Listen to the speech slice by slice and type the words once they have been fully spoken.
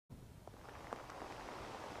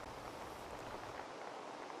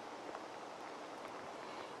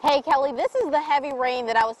Hey Kelly, this is the heavy rain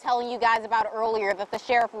that I was telling you guys about earlier that the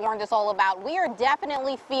sheriff warned us all about. We are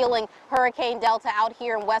definitely feeling Hurricane Delta out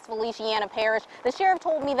here in West Feliciana Parish. The sheriff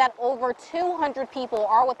told me that over 200 people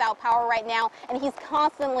are without power right now, and he's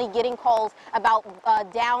constantly getting calls about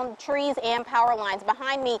downed trees and power lines.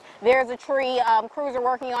 Behind me, there's a tree. Crews are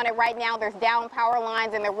working on it right now. There's down power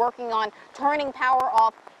lines, and they're working on turning power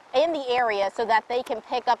off in the area so that they can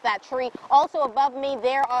pick up that tree. Also above me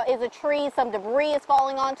there is a tree. Some debris is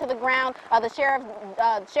falling onto the ground. The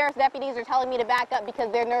sheriff's deputies are telling me to back up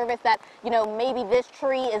because they're nervous that, maybe this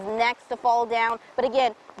tree is next to fall down. But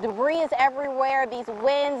again, debris is everywhere. These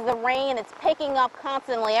winds, the rain, it's picking up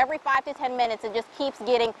constantly. Every 5 to 10 minutes, it just keeps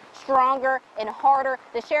getting stronger and harder.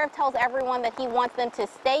 The sheriff tells everyone that he wants them to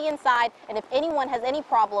stay inside, and if anyone has any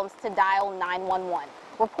problems, to dial 911.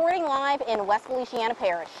 Reporting live in West Feliciana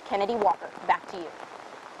Parish, Kennedy Walker, back to you.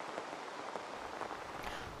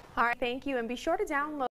 All right, thank you, and be sure to download